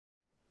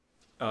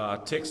Our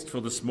text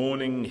for this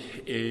morning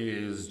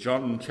is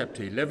John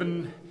chapter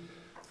 11,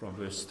 from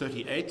verse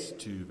 38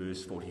 to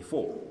verse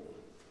 44.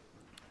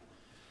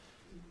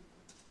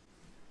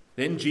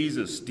 Then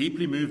Jesus,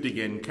 deeply moved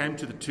again, came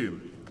to the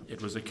tomb.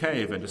 It was a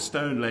cave, and a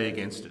stone lay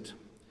against it.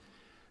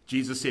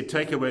 Jesus said,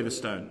 "Take away the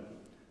stone."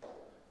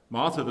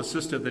 Martha, the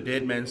sister of the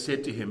dead man,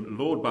 said to him,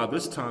 "Lord, by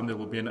this time there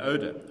will be an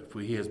odor, for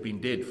he has been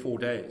dead 4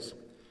 days."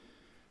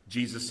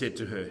 Jesus said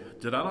to her,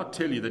 "Did I not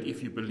tell you that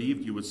if you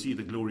believed you would see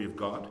the glory of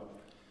God?"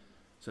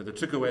 So they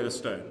took away the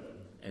stone.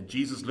 And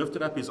Jesus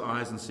lifted up his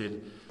eyes and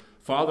said,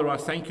 "Father, I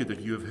thank you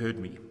that you have heard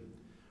me.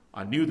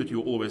 I knew that you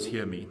will always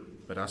hear me,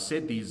 but I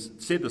said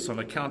this on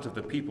account of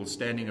the people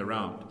standing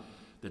around,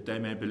 that they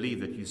may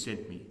believe that you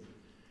sent me."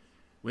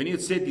 When he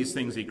had said these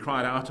things, he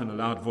cried out in a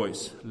loud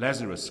voice,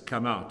 "Lazarus,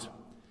 come out."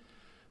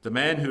 The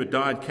man who had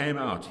died came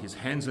out, his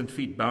hands and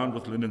feet bound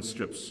with linen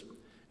strips,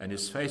 and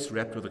his face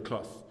wrapped with a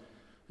cloth.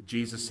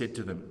 Jesus said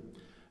to them,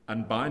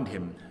 "Unbind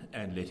him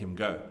and let him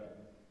go."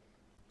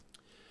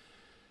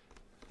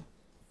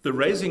 The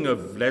raising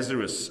of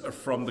Lazarus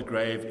from the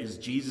grave is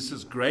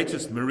Jesus'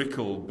 greatest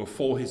miracle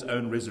before his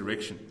own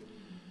resurrection,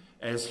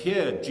 as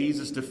here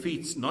Jesus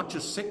defeats not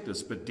just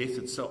sickness but death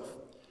itself.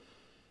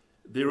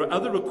 There are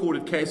other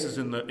recorded cases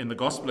in the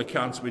gospel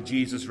accounts where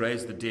Jesus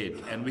raised the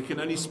dead, and we can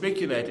only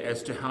speculate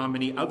as to how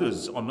many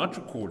others are not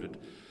recorded.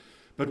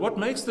 But what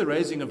makes the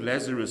raising of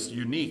Lazarus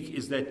unique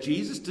is that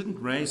Jesus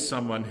didn't raise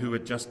someone who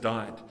had just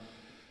died,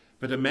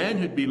 but a man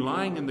who'd been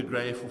lying in the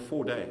grave for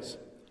 4 days,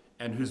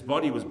 and whose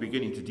body was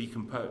beginning to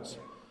decompose.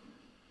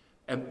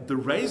 And the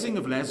raising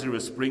of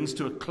Lazarus brings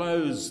to a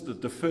close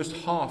the first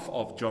half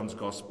of John's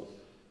Gospel.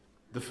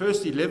 The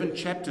first 11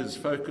 chapters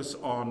focus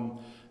on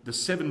the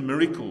 7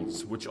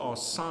 miracles, which are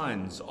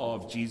signs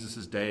of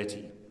Jesus'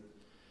 deity.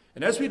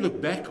 And as we look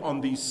back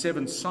on these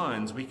 7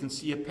 signs, we can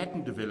see a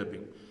pattern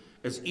developing,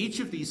 as each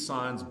of these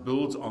signs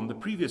builds on the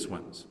previous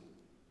ones.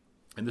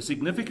 And the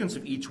significance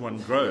of each one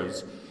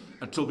grows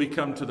until we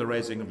come to the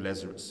raising of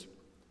Lazarus.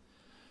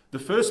 The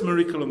first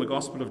miracle in the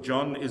Gospel of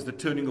John is the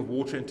turning of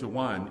water into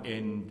wine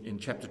in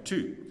chapter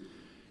 2.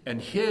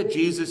 And here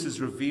Jesus is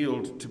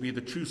revealed to be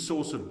the true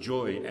source of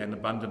joy and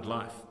abundant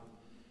life.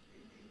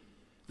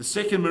 The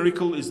second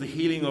miracle is the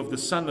healing of the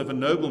son of a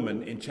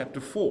nobleman in chapter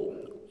 4.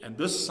 And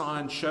this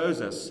sign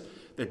shows us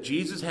that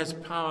Jesus has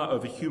power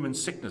over human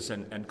sickness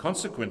and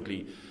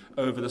consequently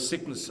over the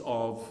sickness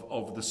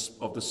of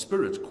the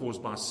spirit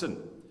caused by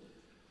sin.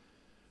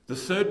 The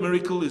third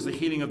miracle is the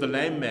healing of the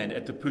lame man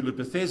at the pool of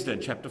Bethesda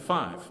in chapter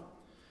 5.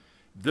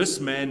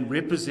 This man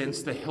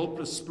represents the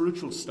helpless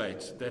spiritual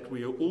state that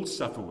we all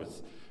suffer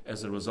with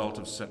as a result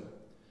of sin.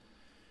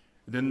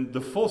 Then the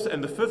fourth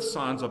and the fifth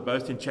signs are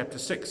both in chapter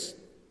 6,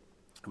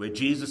 where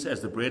Jesus,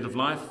 as the bread of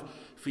life,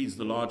 feeds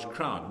the large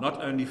crowd, not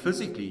only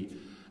physically,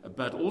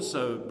 but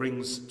also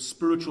brings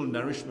spiritual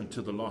nourishment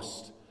to the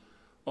lost,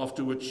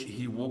 after which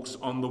he walks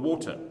on the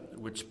water,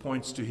 which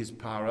points to his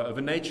power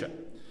over nature.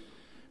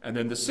 And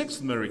then the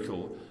sixth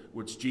miracle,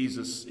 which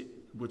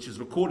is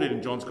recorded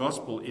in John's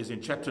Gospel, is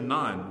in chapter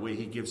 9, where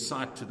he gives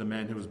sight to the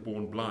man who was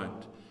born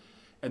blind.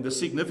 And the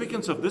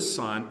significance of this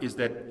sign is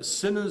that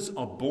sinners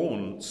are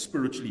born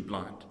spiritually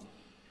blind,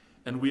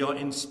 and we are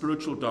in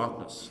spiritual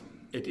darkness.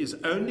 It is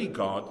only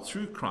God,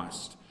 through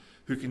Christ,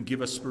 who can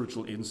give us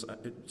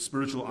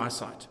spiritual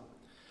eyesight.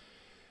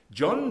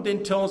 John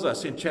then tells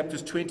us in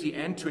chapters 20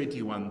 and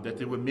 21 that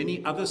there were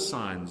many other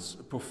signs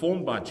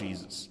performed by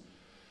Jesus.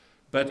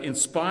 But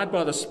inspired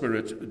by the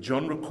Spirit,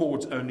 John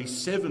records only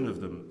 7 of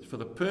them for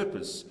the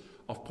purpose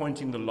of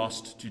pointing the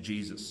lost to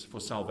Jesus for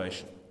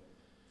salvation.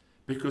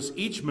 Because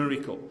each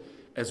miracle,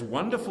 as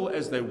wonderful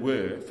as they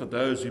were for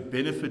those who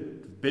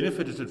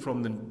benefited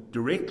from them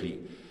directly,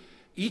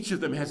 each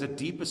of them has a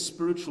deeper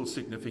spiritual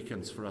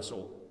significance for us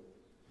all.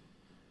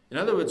 In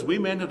other words, we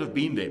may not have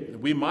been there.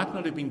 We might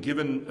not have been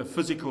given a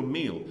physical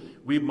meal.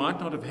 We might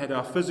not have had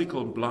our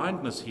physical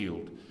blindness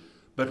healed.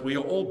 But we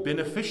are all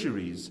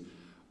beneficiaries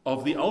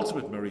of the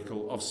ultimate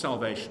miracle of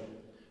salvation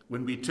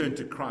when we turn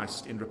to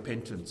Christ in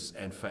repentance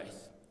and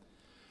faith.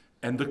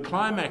 And the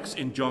climax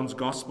in John's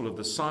Gospel of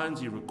the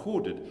signs he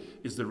recorded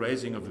is the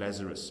raising of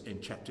Lazarus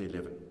in chapter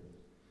 11.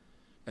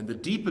 And the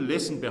deeper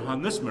lesson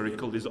behind this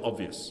miracle is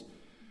obvious.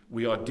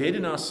 We are dead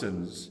in our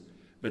sins,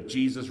 but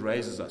Jesus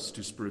raises us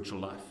to spiritual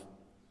life.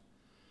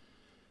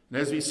 And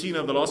as we've seen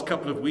over the last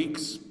couple of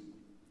weeks,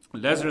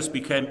 Lazarus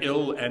became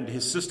ill, and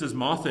his sisters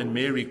Martha and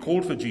Mary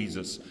called for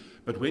Jesus.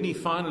 But when he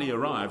finally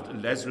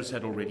arrived, Lazarus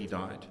had already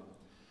died.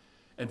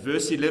 And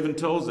verse 11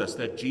 tells us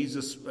that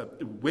Jesus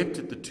wept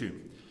at the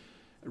tomb,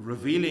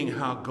 revealing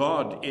how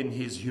God in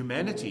his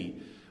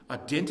humanity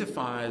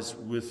identifies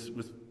with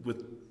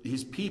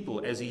his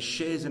people as he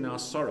shares in our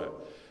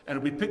sorrow.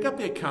 And we pick up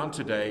the account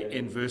today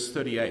in verse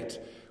 38,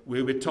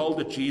 where we're told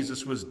that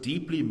Jesus was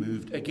deeply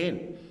moved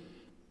again.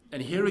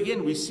 And here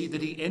again we see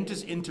that he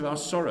enters into our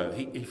sorrow.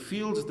 He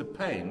feels the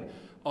pain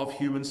of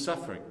human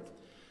suffering.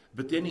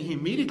 But then he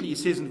immediately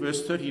says in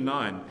verse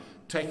 39,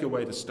 "Take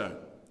away the stone."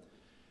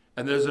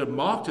 And there's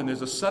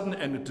a sudden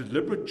and a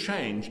deliberate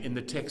change in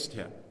the text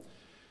here.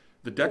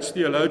 The Dutch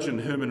theologian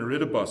Herman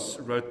Ridderbos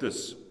wrote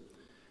this: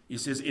 He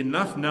says,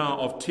 enough now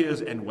of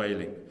tears and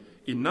wailing.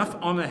 Enough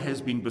honor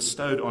has been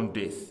bestowed on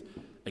death.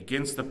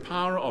 Against the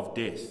power of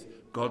death,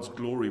 God's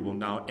glory will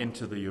now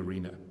enter the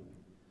arena.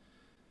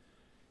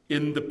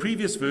 In the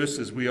previous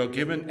verses, we are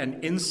given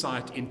an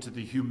insight into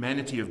the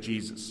humanity of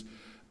Jesus.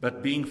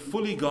 But being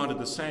fully God at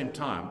the same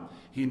time,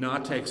 he now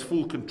takes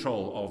full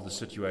control of the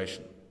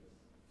situation.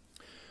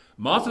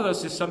 Martha, though,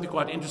 says something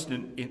quite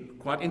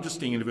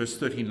interesting in verse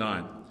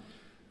 39.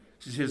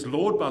 She says,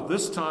 Lord, by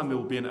this time there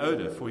will be an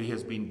odor, for he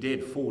has been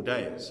dead 4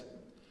 days.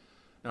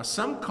 Now,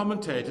 some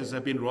commentators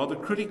have been rather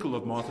critical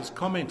of Martha's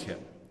comment here,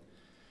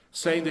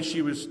 saying that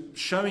she was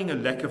showing a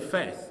lack of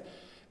faith,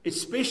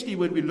 especially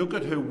when we look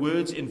at her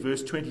words in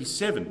verse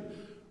 27,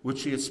 which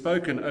she had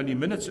spoken only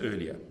minutes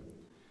earlier,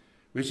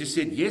 where she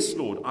said, yes,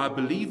 Lord, I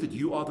believe that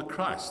you are the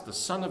Christ, the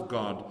Son of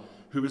God,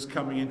 who is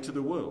coming into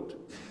the world.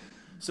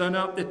 So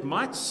now, it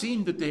might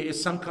seem that there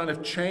is some kind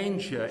of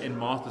change here in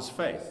Martha's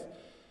faith,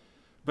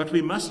 but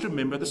we must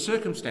remember the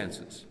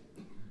circumstances.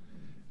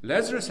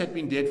 Lazarus had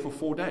been dead for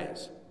 4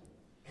 days,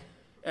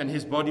 and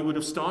his body would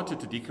have started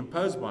to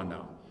decompose by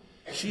now.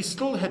 She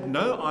still had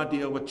no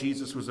idea what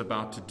Jesus was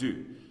about to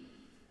do.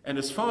 And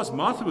as far as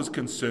Martha was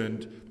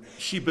concerned,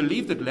 she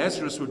believed that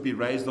Lazarus would be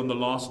raised on the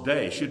last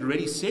day. She had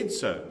already said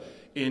so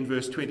in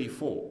verse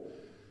 24.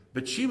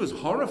 But she was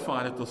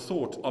horrified at the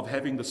thought of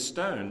having the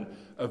stone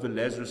over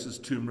Lazarus'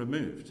 tomb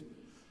removed.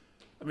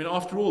 I mean,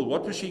 after all,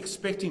 what was she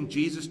expecting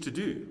Jesus to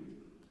do?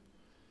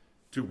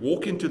 To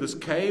walk into this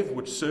cave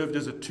which served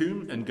as a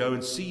tomb and go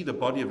and see the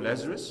body of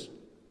Lazarus?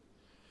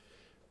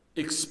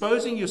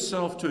 Exposing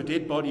yourself to a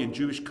dead body in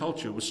Jewish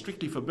culture was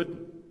strictly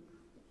forbidden.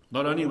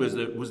 Not only was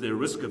there a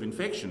risk of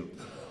infection,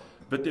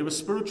 but there were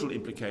spiritual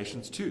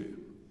implications too.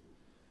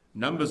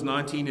 Numbers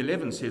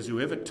 19:11 says,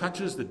 whoever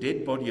touches the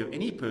dead body of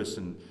any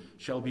person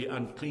shall be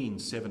unclean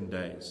 7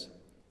 days.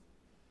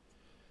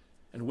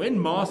 And when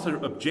Martha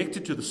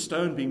objected to the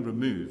stone being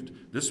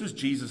removed, this was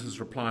Jesus'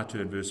 reply to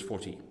her in verse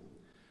 40.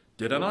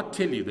 Did I not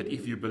tell you that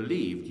if you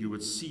believed, you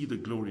would see the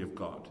glory of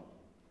God?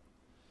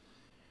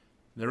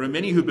 There are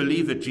many who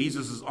believe that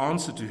Jesus'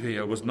 answer to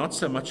her was not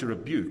so much a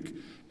rebuke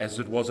as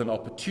it was an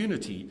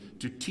opportunity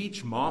to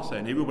teach Martha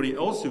and everybody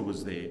else who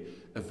was there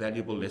a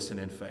valuable lesson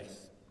in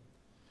faith.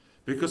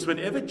 Because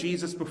whenever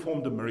Jesus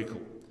performed a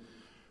miracle,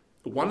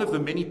 one of the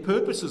many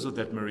purposes of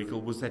that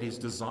miracle was that his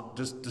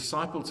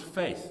disciples'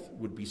 faith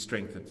would be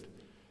strengthened.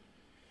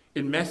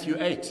 In Matthew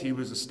 8, he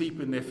was asleep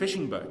in their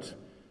fishing boat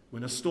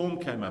when a storm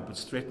came up and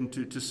threatened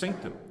to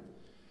sink them.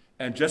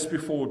 And just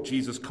before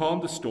Jesus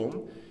calmed the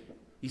storm,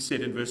 he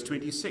said in verse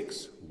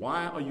 26,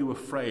 why are you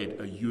afraid,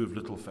 O you of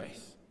little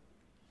faith?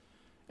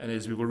 And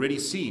as we've already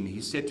seen,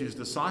 he said to his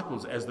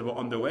disciples as they were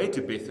on their way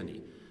to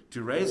Bethany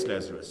to raise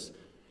Lazarus,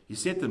 he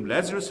said to them,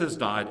 Lazarus has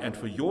died, and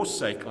for your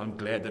sake I'm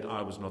glad that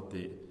I was not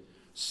there,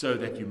 so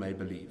that you may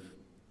believe.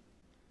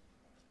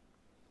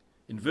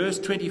 In verse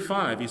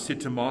 25, he said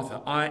to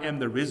Martha, I am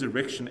the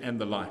resurrection and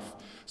the life.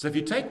 So if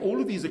you take all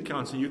of these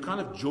accounts and you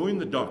kind of join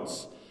the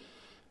dots,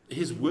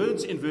 his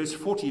words in verse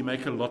 40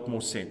 make a lot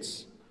more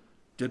sense.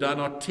 Did I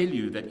not tell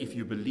you that if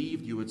you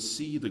believed, you would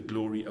see the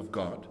glory of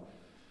God?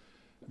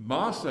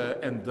 Martha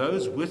and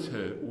those with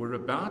her were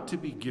about to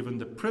be given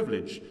the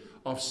privilege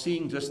of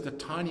seeing just the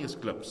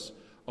tiniest glimpse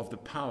of the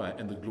power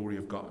and the glory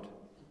of God.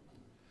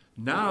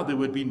 Now there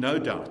would be no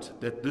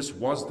doubt that this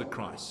was the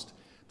Christ,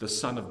 the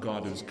Son of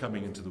God who is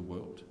coming into the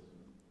world.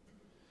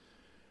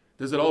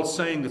 There's an old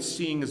saying that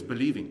seeing is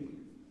believing.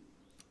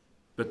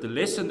 But the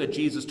lesson that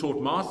Jesus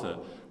taught Martha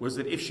was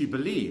that if she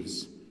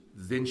believes,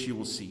 then she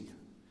will see.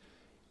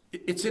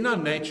 It's in our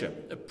nature.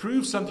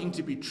 Prove something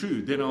to be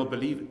true, then I'll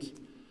believe it.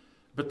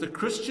 But the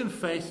Christian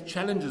faith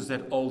challenges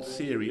that old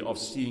theory of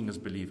seeing as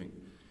believing.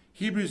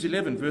 Hebrews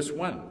 11 verse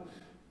 1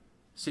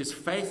 says,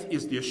 faith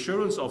is the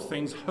assurance of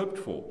things hoped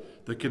for,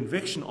 the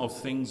conviction of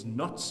things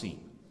not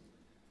seen.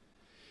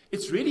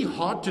 It's really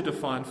hard to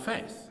define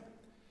faith.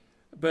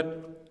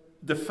 But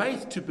the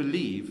faith to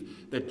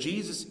believe that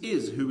Jesus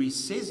is who he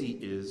says he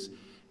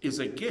is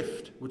a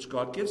gift which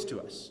God gives to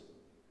us.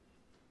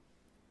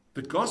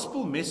 The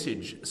gospel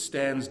message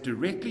stands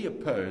directly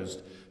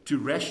opposed to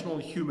rational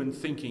human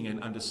thinking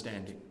and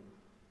understanding,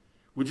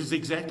 which is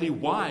exactly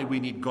why we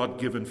need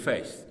God-given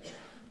faith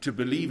to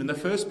believe in the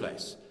first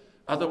place.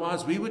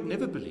 Otherwise, we would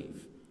never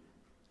believe.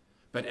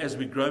 But as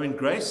we grow in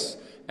grace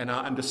and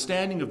our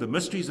understanding of the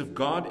mysteries of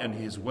God and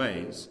his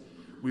ways,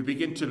 we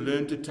begin to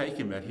learn to take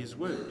him at his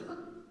word.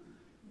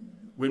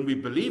 When we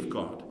believe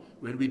God,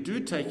 when we do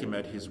take him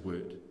at his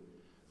word,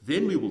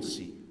 then we will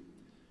see,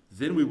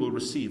 then we will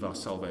receive our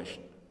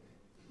salvation.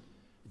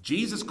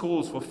 Jesus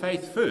calls for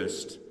faith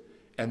first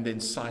and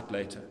then sight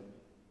later.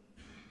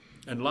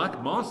 And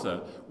like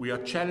Martha, we are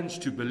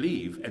challenged to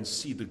believe and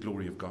see the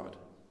glory of God.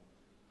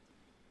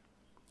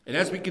 And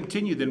as we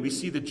continue, then we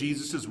see that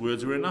Jesus'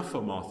 words were enough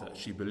for Martha.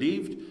 She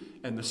believed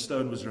and the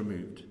stone was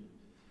removed.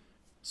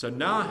 So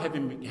now,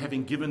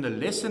 having given a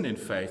lesson in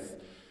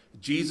faith,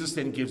 Jesus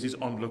then gives his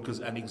onlookers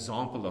an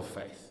example of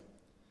faith.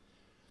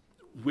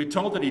 We're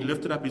told that he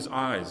lifted up his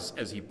eyes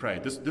as he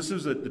prayed. This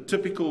is the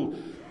typical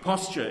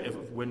posture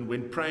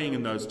when praying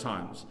in those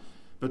times.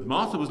 But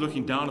Martha was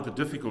looking down at the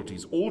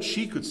difficulties. All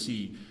she could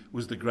see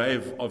was the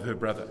grave of her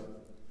brother.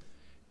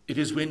 It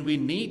is when we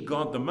need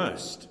God the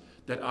most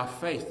that our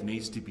faith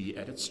needs to be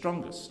at its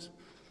strongest.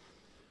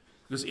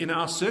 Because in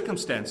our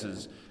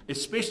circumstances,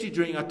 especially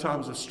during our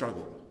times of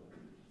struggle,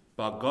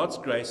 by God's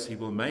grace, he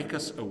will make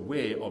us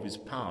aware of his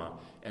power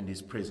and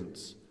his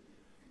presence,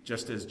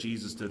 just as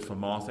Jesus did for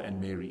Martha and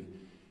Mary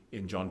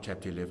in John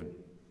chapter 11.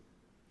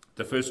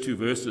 The first two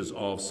verses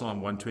of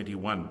Psalm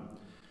 121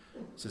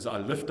 says, I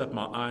lift up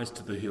my eyes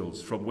to the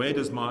hills. From where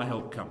does my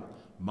help come?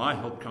 My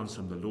help comes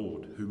from the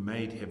Lord who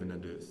made heaven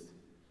and earth.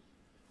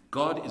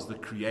 God is the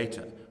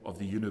creator of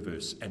the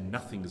universe, and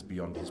nothing is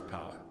beyond his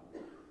power.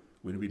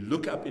 When we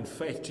look up in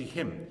faith to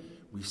him,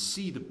 we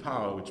see the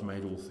power which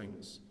made all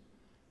things.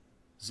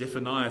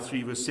 Zephaniah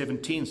 3 verse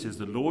 17 says,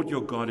 the Lord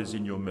your God is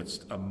in your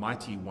midst, a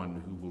mighty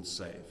one who will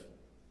save.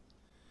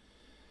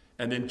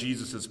 And then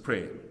Jesus'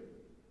 prayer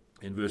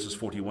in verses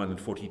 41 and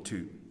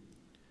 42.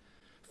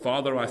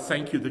 Father, I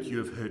thank you that you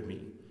have heard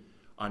me.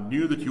 I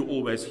knew that you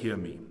always hear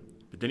me.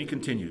 But then he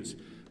continues,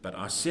 but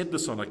I said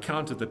this on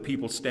account of the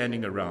people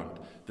standing around,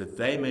 that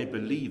they may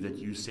believe that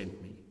you sent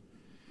me.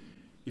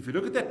 If you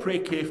look at that prayer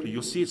carefully,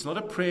 you'll see it's not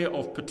a prayer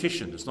of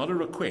petition. It's not a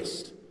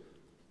request.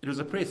 It was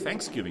a prayer of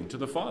thanksgiving to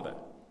the Father.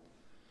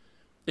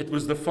 It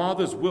was the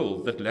Father's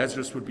will that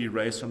Lazarus would be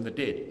raised from the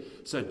dead.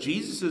 So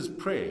Jesus'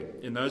 prayer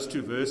in those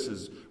two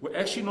verses were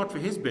actually not for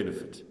his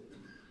benefit,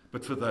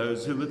 but for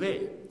those who were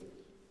there.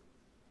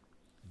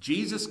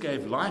 Jesus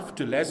gave life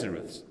to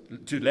Lazarus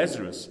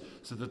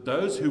so that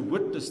those who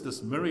witnessed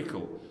this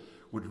miracle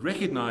would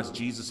recognize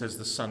Jesus as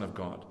the Son of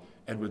God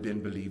and would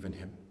then believe in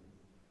him.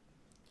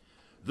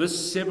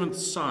 This seventh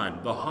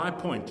sign, the high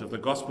point of the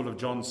Gospel of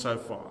John so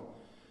far,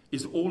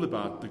 is all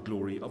about the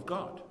glory of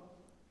God.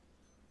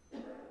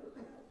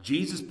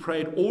 Jesus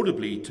prayed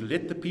audibly to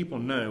let the people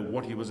know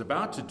what he was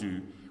about to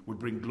do would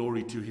bring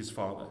glory to his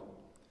Father.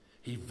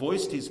 He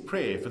voiced his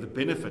prayer for the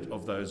benefit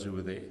of those who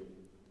were there.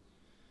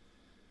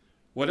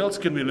 What else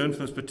can we learn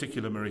from this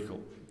particular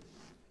miracle?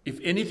 If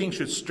anything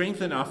should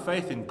strengthen our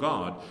faith in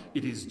God,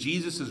 it is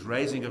Jesus'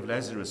 raising of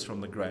Lazarus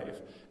from the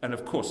grave, and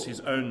of course his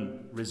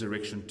own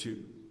resurrection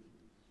too.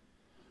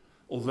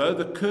 Although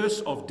the curse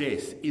of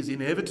death is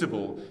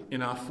inevitable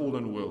in our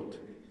fallen world,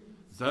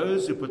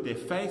 those who put their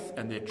faith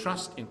and their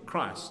trust in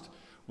Christ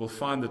will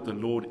find that the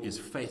Lord is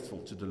faithful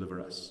to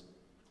deliver us.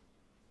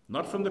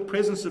 Not from the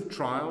presence of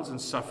trials and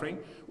suffering,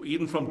 or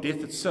even from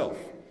death itself,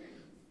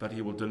 but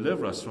he will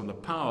deliver us from the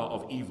power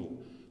of evil,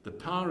 the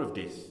power of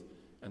death,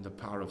 and the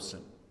power of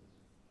sin.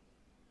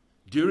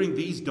 During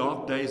these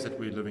dark days that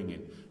we're living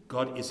in,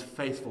 God is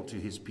faithful to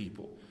his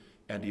people,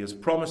 and he has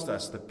promised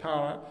us the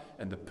power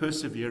and the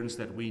perseverance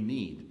that we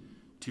need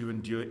to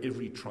endure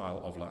every trial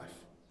of life.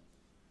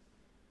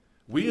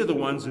 We are the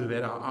ones who have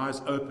had our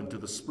eyes open to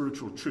the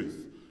spiritual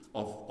truth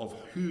of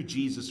who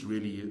Jesus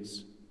really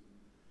is,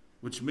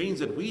 which means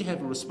that we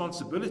have a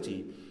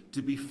responsibility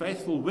to be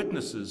faithful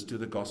witnesses to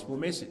the gospel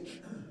message.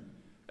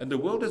 And the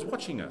world is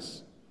watching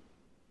us.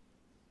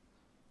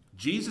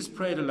 Jesus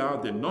prayed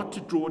aloud then not to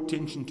draw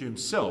attention to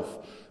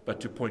himself, but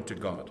to point to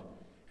God.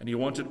 And he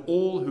wanted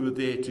all who were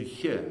there to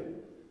hear.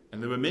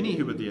 And there were many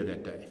who were there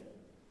that day.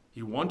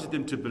 He wanted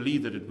them to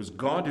believe that it was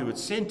God who had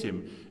sent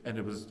him, and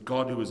it was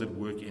God who was at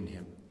work in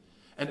him.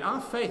 And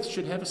our faith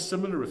should have a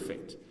similar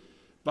effect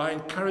by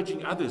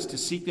encouraging others to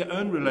seek their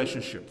own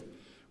relationship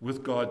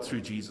with God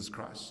through Jesus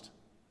Christ.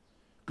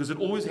 Because it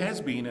always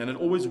has been and it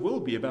always will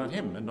be about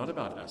him and not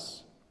about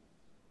us.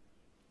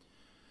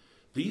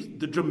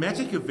 The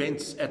dramatic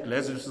events at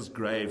Lazarus'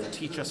 grave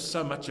teach us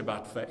so much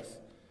about faith.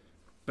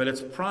 But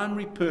its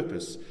primary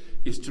purpose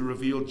is to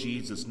reveal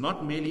Jesus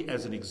not merely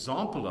as an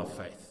example of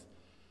faith,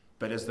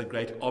 but as the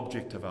great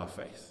object of our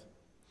faith.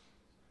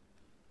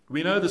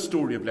 We know the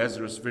story of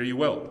Lazarus very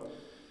well,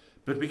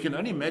 but we can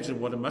only imagine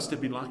what it must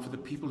have been like for the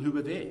people who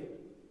were there.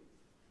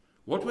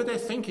 What were they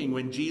thinking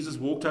when Jesus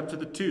walked up to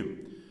the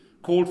tomb,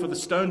 called for the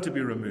stone to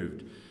be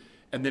removed,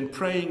 and then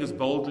praying as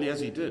boldly as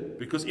he did?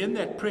 Because in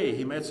that prayer,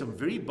 he made some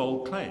very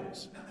bold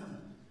claims,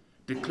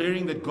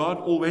 declaring that God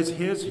always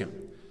hears him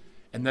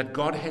and that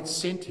God had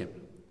sent him.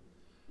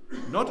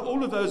 Not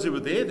all of those who were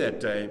there that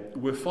day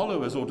were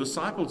followers or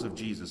disciples of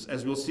Jesus,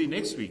 as we'll see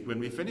next week when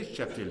we finish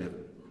chapter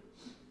 11.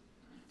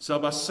 So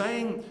by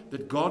saying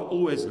that God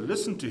always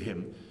listened to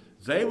him,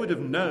 they would have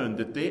known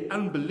that their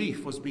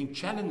unbelief was being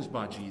challenged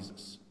by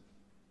Jesus.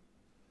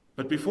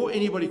 But before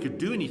anybody could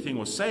do anything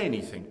or say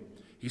anything,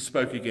 he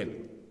spoke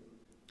again.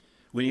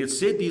 When he had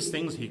said these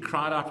things, he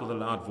cried out with a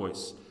loud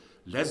voice,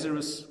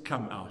 "Lazarus,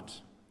 come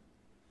out."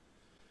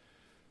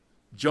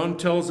 John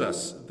tells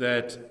us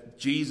that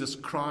Jesus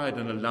cried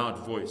in a loud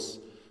voice.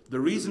 The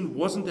reason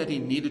wasn't that he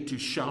needed to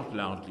shout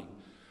loudly.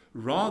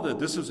 Rather,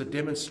 this was a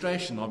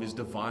demonstration of his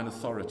divine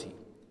authority.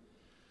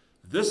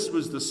 This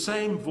was the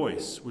same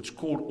voice which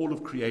called all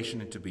of creation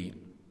into being.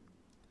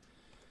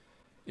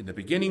 In the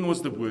beginning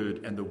was the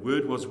Word, and the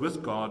Word was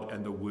with God,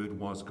 and the Word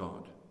was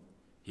God.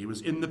 He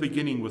was in the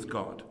beginning with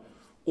God.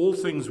 All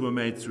things were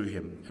made through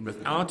him, and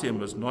without him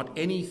was not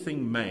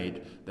anything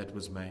made that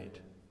was made.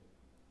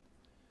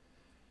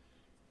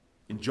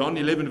 In John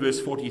 11, verse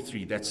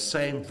 43, that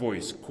same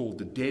voice called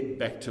the dead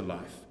back to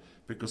life,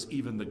 because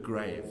even the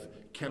grave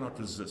cannot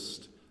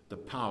resist the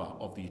power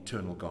of the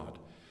eternal God.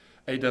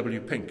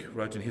 A.W. Pink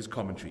wrote in his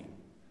commentary,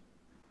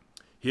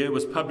 "Here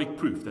was public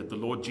proof that the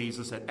Lord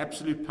Jesus had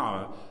absolute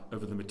power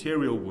over the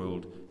material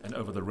world and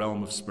over the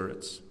realm of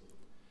spirits.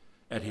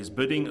 At his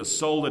bidding, a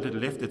soul that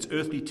had left its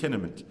earthly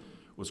tenement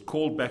was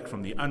called back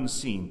from the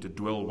unseen to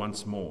dwell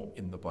once more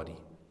in the body."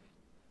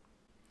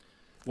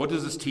 What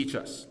does this teach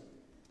us?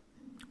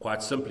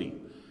 Quite simply,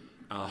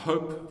 our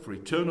hope for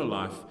eternal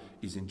life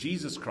is in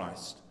Jesus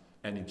Christ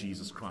and in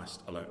Jesus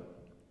Christ alone.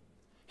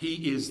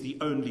 He is the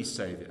only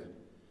Savior.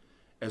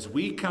 As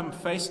we come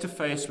face to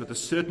face with the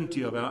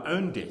certainty of our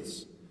own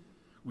deaths,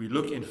 we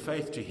look in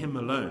faith to him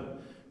alone,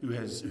 who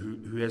has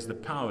the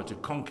power to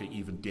conquer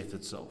even death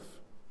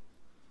itself.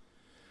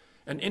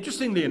 And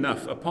interestingly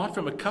enough, apart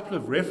from a couple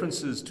of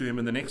references to him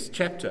in the next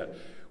chapter,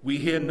 we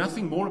hear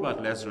nothing more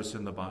about Lazarus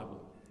in the Bible.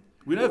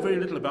 We know very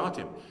little about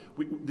him.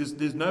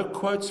 There's no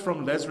quotes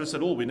from Lazarus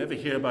at all. We never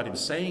hear about him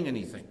saying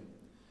anything.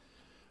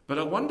 But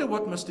I wonder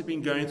what must have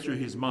been going through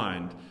his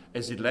mind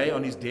as he lay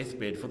on his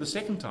deathbed for the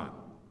second time.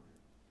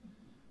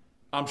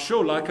 I'm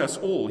sure, like us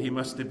all, he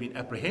must have been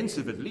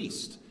apprehensive at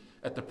least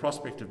at the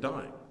prospect of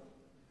dying.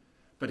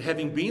 But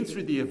having been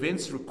through the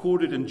events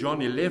recorded in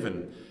John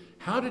 11,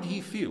 how did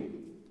he feel?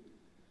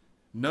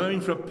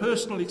 Knowing from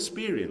personal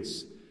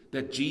experience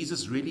that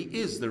Jesus really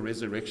is the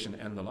resurrection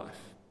and the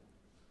life.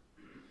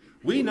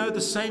 We know the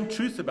same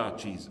truth about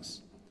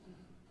Jesus.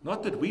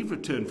 Not that we've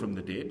returned from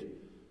the dead,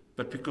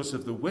 but because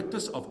of the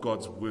witness of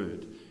God's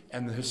word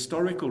and the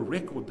historical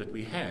record that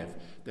we have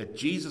that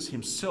Jesus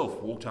himself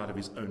walked out of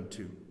his own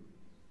tomb.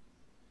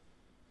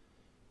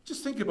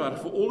 Just think about it.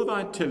 For all of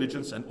our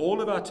intelligence and all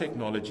of our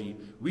technology,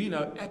 we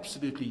know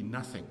absolutely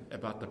nothing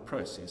about the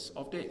process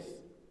of death.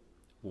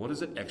 What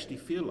does it actually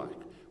feel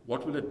like?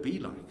 What will it be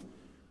like?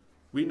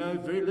 We know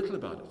very little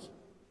about it,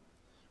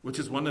 which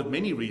is one of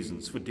many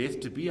reasons for death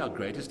to be our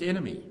greatest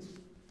enemy.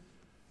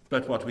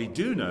 But what we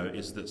do know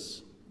is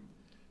this: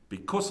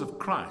 because of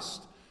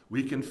Christ,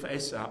 we can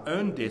face our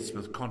own deaths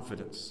with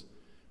confidence,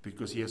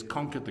 because he has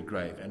conquered the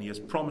grave and he has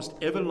promised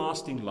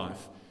everlasting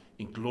life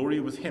in glory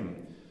with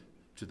him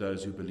to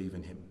those who believe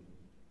in him.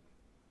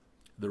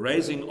 The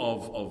raising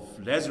of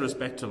Lazarus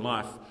back to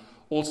life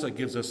also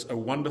gives us a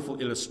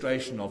wonderful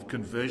illustration of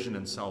conversion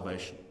and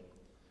salvation.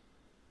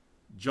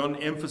 John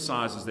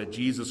emphasizes that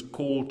Jesus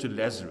called to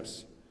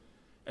Lazarus,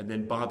 and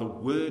then by the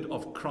word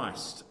of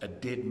Christ, a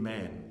dead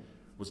man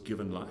was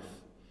given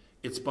life.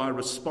 It's by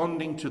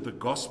responding to the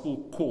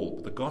gospel call,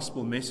 the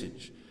gospel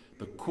message,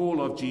 the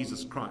call of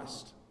Jesus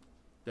Christ,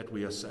 that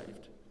we are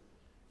saved.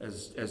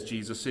 As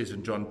Jesus says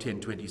in John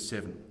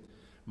 10:27,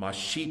 "My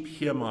sheep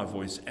hear my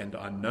voice, and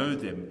I know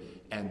them,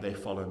 and they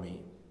follow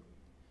me."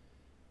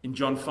 In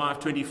John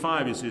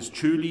 5:25, it says,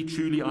 "Truly,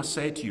 truly, I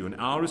say to you, an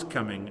hour is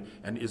coming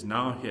and is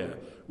now here,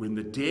 when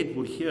the dead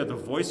will hear the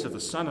voice of the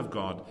Son of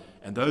God,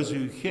 and those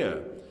who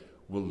hear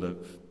will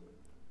live."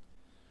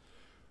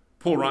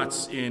 Paul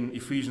writes in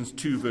Ephesians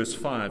 2, verse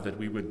 5, that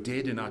we were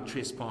dead in our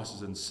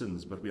trespasses and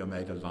sins, but we are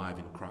made alive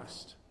in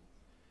Christ.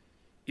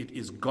 It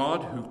is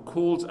God who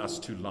calls us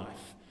to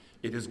life.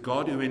 It is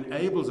God who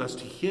enables us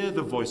to hear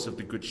the voice of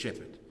the Good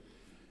Shepherd.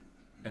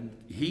 And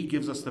he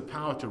gives us the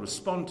power to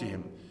respond to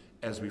him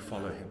as we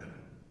follow him.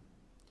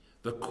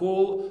 The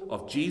call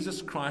of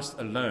Jesus Christ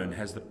alone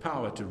has the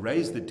power to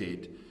raise the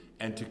dead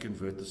and to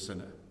convert the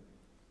sinner.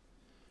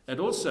 And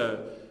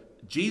also,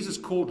 Jesus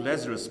called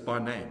Lazarus by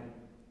name,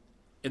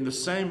 in the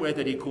same way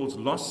that he calls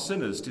lost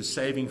sinners to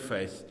saving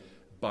faith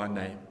by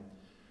name.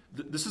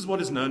 This is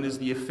what is known as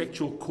the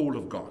effectual call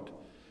of God.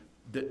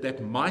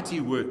 That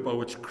mighty work by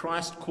which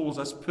Christ calls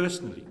us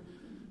personally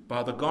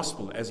by the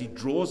gospel as he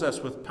draws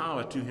us with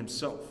power to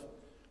himself,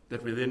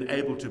 that we're then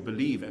able to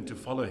believe and to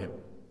follow him.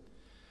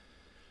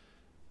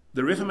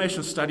 The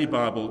Reformation Study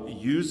Bible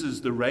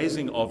uses the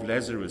raising of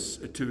Lazarus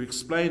to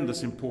explain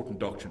this important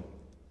doctrine.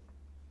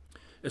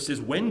 It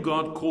says, when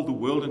God called the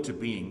world into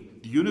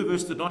being, the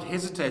universe did not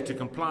hesitate to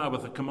comply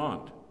with the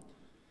command.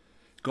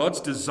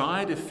 God's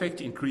desired effect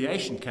in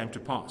creation came to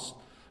pass.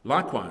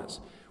 Likewise,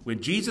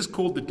 when Jesus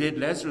called the dead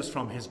Lazarus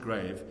from his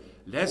grave,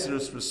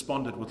 Lazarus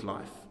responded with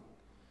life.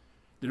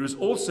 There is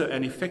also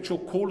an effectual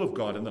call of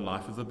God in the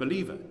life of the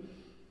believer.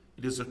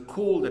 It is a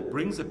call that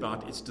brings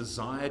about its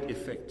desired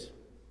effect.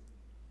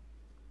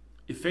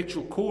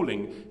 Effectual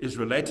calling is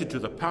related to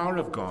the power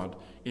of God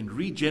in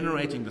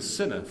regenerating the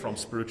sinner from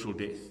spiritual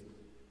death.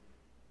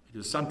 It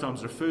is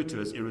sometimes referred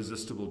to as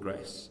irresistible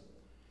grace.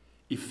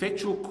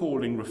 Effectual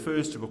calling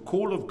refers to a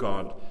call of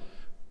God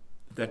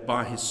that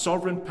by his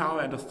sovereign power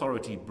and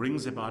authority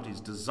brings about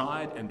his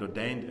desired and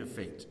ordained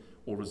effect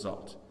or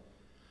result.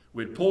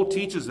 When Paul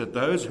teaches that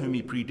those whom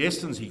he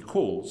predestines he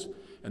calls,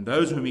 and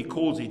those whom he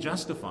calls he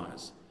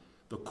justifies,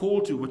 the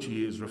call to which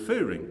he is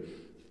referring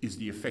is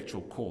the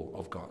effectual call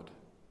of God.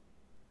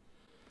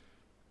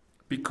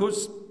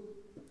 Because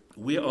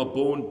we are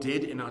born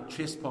dead in our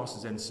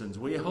trespasses and sins,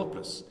 we are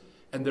helpless,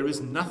 and there is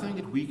nothing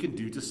that we can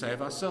do to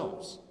save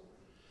ourselves.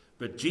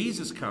 But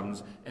Jesus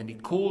comes and he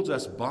calls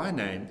us by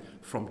name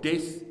from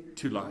death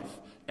to life,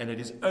 and it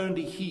is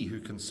only he who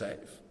can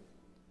save.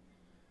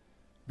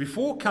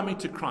 Before coming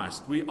to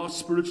Christ, we are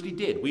spiritually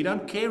dead. We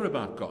don't care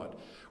about God.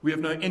 We have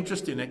no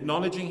interest in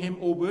acknowledging him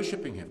or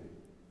worshipping him.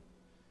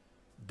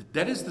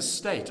 That is the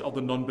state of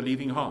the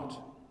non-believing heart.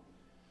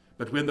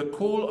 But when the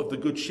call of the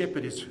Good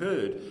Shepherd is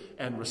heard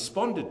and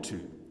responded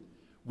to,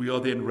 we are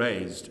then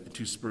raised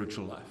to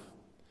spiritual life.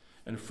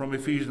 And from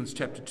Ephesians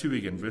chapter 2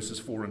 again, verses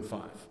 4 and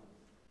 5.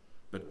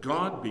 But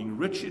God, being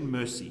rich in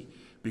mercy,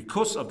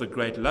 because of the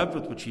great love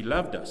with which he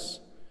loved us,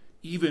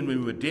 even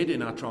when we were dead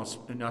in our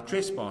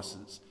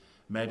trespasses,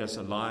 made us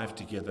alive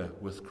together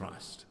with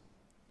Christ.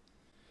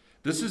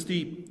 This is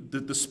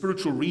the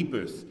spiritual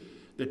rebirth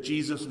that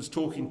Jesus was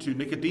talking to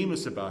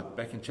Nicodemus about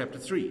back in chapter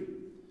 3.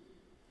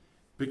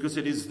 Because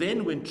it is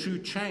then when true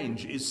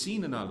change is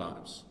seen in our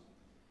lives,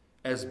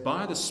 as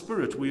by the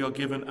Spirit we are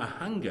given a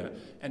hunger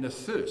and a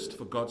thirst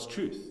for God's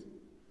truth.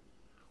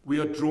 We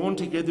are drawn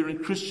together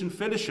in Christian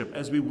fellowship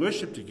as we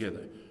worship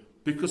together,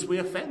 because we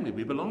are family,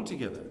 we belong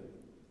together.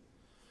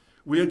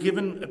 We are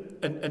given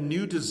a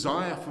new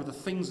desire for the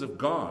things of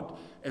God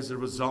as a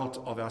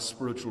result of our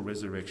spiritual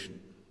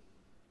resurrection.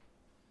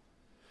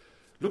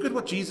 Look at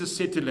what Jesus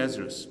said to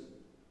Lazarus.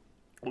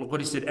 Look what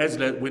he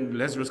said when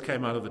Lazarus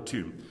came out of the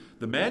tomb.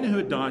 The man who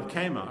had died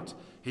came out,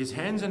 his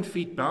hands and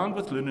feet bound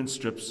with linen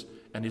strips,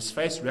 and his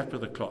face wrapped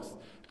with a cloth.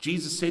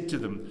 Jesus said to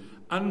them,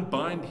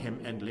 "Unbind him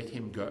and let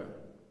him go."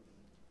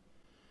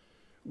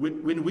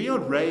 When we are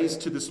raised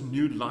to this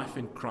new life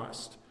in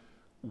Christ,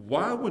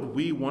 why would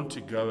we want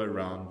to go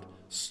around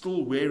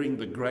still wearing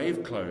the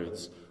grave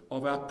clothes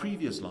of our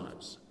previous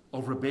lives,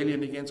 of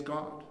rebellion against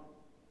God?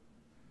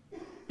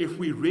 If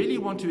we really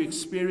want to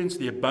experience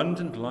the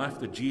abundant life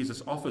that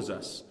Jesus offers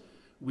us,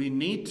 we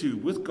need to,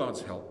 with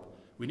God's help,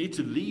 we need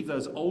to leave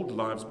those old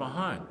lives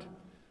behind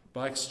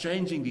by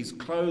exchanging these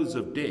clothes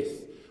of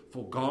death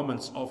for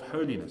garments of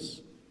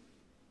holiness.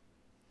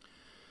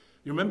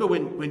 You remember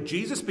when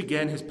Jesus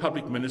began his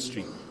public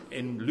ministry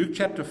in Luke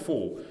chapter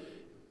 4,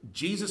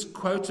 Jesus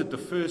quoted the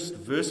first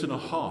verse and a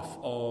half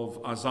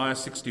of Isaiah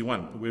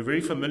 61. We're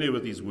very familiar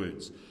with these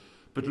words.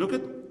 But look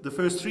at the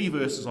first 3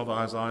 verses of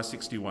Isaiah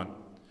 61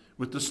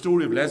 with the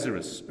story of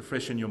Lazarus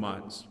fresh in your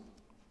minds.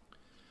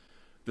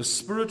 The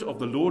Spirit of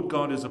the Lord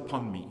God is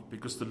upon me,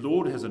 because the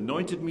Lord has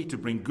anointed me to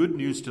bring good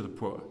news to the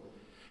poor.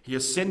 He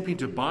has sent me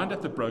to bind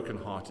up the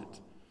brokenhearted,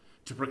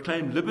 to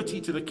proclaim liberty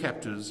to the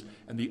captives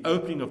and the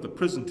opening of the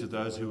prison to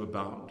those who are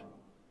bound,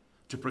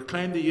 to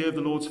proclaim the year of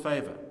the Lord's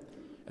favor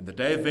and the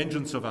day of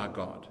vengeance of our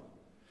God,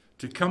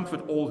 to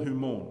comfort all who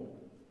mourn,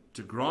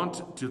 to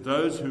grant to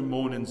those who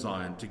mourn in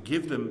Zion, to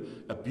give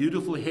them a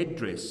beautiful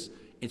headdress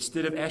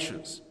instead of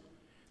ashes,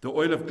 the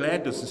oil of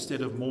gladness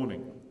instead of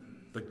mourning,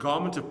 the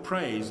garment of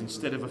praise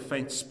instead of a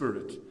faint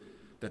spirit,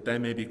 that they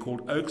may be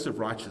called oaks of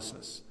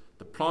righteousness,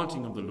 the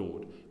planting of the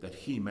Lord, that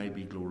he may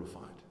be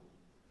glorified.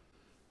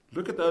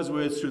 Look at those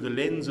words through the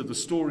lens of the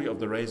story of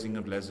the raising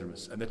of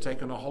Lazarus, and they're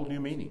taken a whole new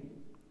meaning.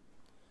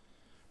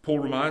 Paul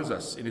reminds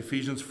us in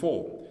Ephesians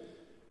 4,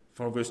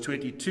 from verse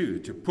 22,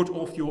 to put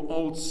off your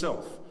old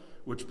self,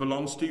 which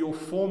belongs to your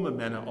former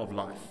manner of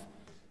life,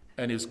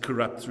 and is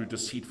corrupt through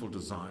deceitful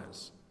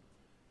desires.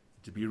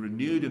 To be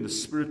renewed in the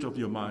spirit of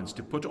your minds,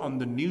 to put on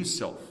the new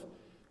self,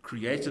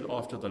 created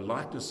after the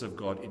likeness of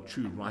God in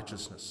true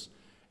righteousness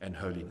and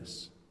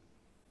holiness.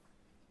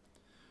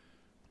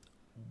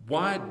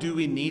 Why do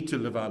we need to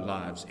live our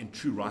lives in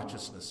true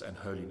righteousness and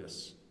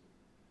holiness?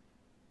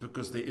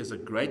 Because there is a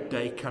great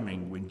day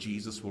coming when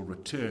Jesus will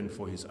return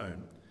for his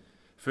own.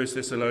 1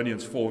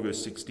 Thessalonians 4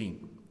 verse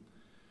 16.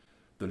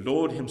 The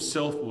Lord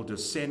himself will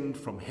descend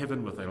from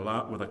heaven with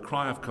a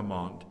cry of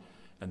command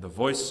and the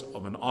voice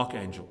of an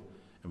archangel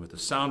and with the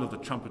sound of the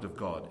trumpet of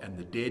God, and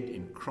the dead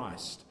in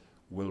Christ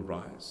will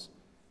rise.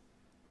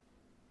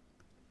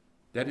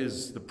 That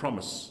is the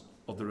promise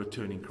of the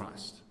returning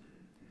Christ.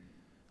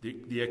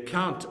 The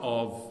account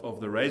of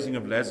the raising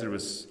of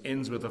Lazarus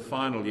ends with a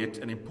final yet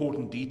an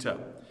important detail,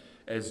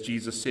 as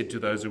Jesus said to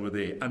those who were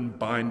there,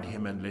 "Unbind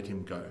him and let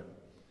him go."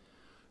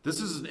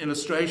 This is an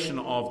illustration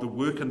of the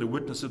work and the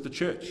witness of the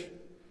church.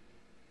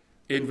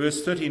 In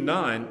verse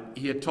 39,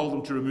 he had told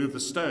them to remove the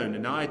stone,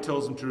 and now he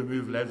tells them to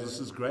remove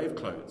Lazarus' grave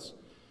clothes.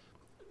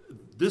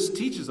 This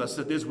teaches us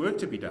that there's work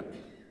to be done.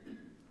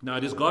 Now,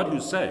 it is God who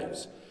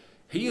saves.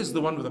 He is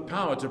the one with the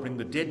power to bring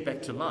the dead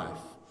back to life.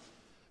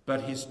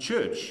 But his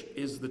church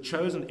is the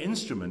chosen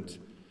instrument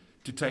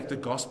to take the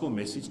gospel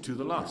message to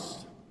the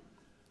lost.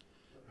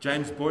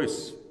 James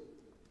Boyce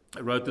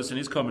wrote this in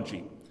his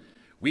commentary.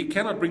 We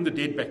cannot bring the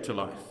dead back to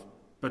life,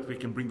 but we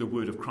can bring the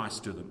word of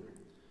Christ to them.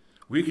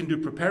 We can do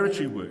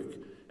preparatory work,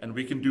 and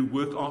we can do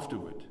work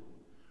afterward.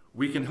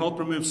 We can help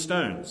remove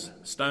stones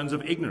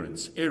of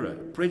ignorance, error,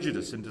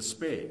 prejudice, and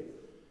despair.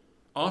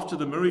 After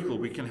the miracle,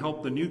 we can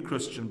help the new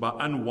Christian by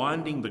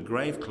unwinding the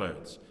grave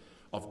clothes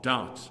of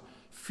doubt,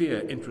 fear,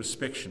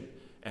 introspection,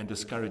 and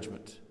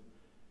discouragement.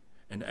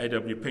 And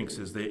A.W. Pink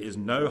says, there is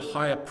no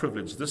higher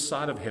privilege this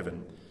side of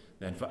heaven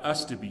than for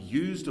us to be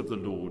used of the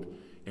Lord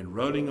in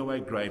rolling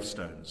away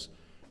gravestones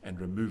and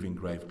removing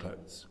grave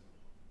clothes.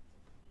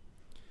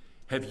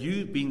 Have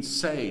you been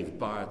saved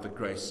by the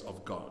grace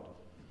of God?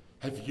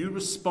 Have you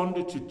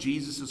responded to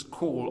Jesus'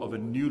 call of a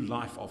new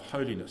life of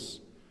holiness?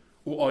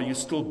 Or are you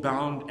still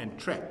bound and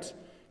trapped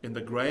in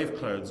the grave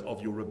clothes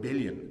of your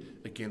rebellion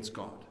against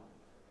God?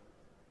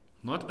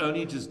 Not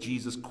only does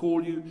Jesus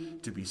call you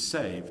to be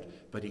saved,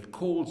 but he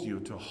calls you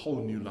to a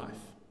whole new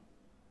life.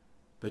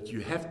 But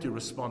you have to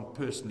respond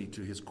personally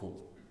to his call.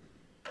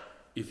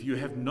 If you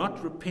have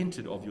not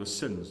repented of your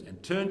sins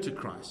and turned to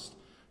Christ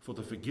for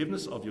the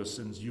forgiveness of your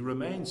sins, you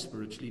remain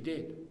spiritually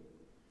dead.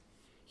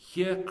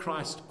 Hear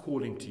Christ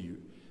calling to you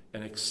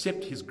and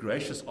accept his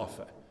gracious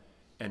offer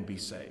and be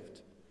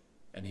saved.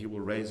 And he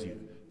will raise you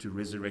to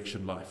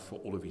resurrection life for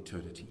all of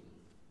eternity.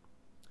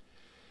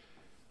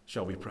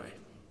 Shall we pray?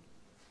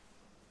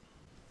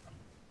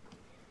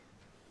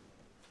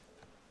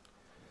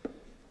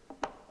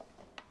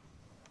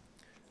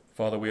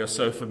 Father, we are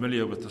so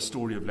familiar with the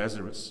story of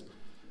Lazarus,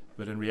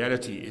 but in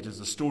reality it is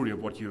the story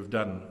of what you have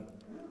done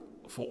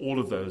for all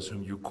of those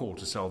whom you call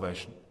to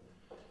salvation.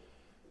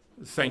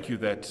 Thank you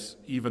that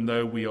even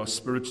though we are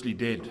spiritually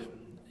dead,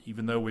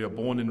 even though we are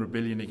born in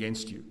rebellion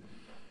against you,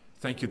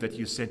 thank you that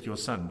you sent your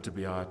Son to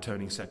be our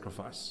atoning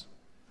sacrifice.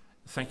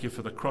 Thank you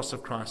for the cross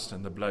of Christ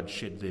and the blood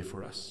shed there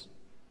for us.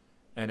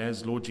 And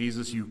as Lord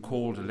Jesus, you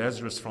called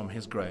Lazarus from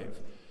his grave,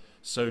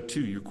 so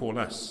too you call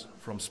us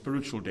from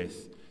spiritual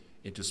death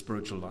into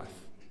spiritual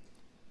life.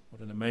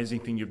 What an amazing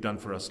thing you've done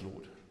for us,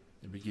 Lord.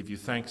 And we give you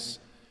thanks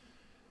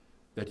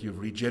that you've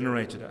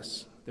regenerated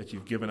us, that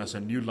you've given us a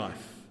new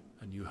life,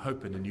 a new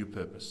hope and a new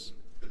purpose.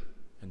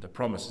 And the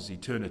promise is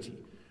eternity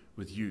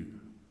with you.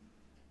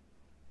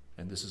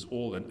 And this is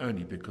all and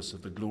only because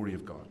of the glory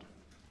of God.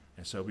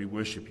 And so we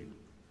worship you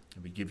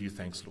and we give you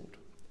thanks, Lord.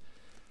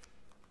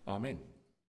 Amen.